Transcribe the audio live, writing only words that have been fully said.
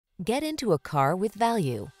Get into a car with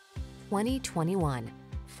value. 2021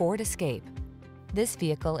 Ford Escape. This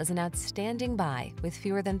vehicle is an outstanding buy with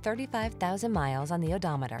fewer than 35,000 miles on the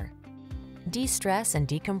odometer. De-stress and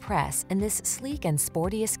decompress in this sleek and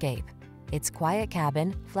sporty Escape. Its quiet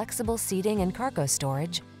cabin, flexible seating and cargo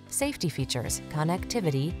storage, safety features,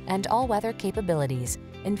 connectivity, and all-weather capabilities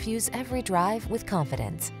infuse every drive with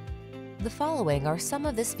confidence. The following are some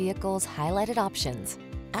of this vehicle's highlighted options: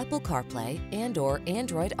 Apple CarPlay and/or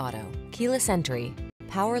Android Auto, keyless entry,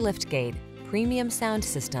 power liftgate, premium sound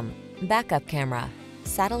system, backup camera,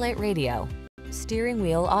 satellite radio, steering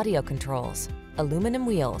wheel audio controls, aluminum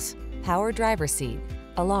wheels, power driver's seat,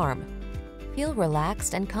 alarm. Feel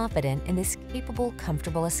relaxed and confident in this capable,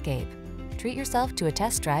 comfortable Escape. Treat yourself to a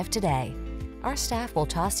test drive today. Our staff will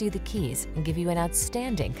toss you the keys and give you an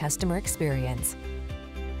outstanding customer experience.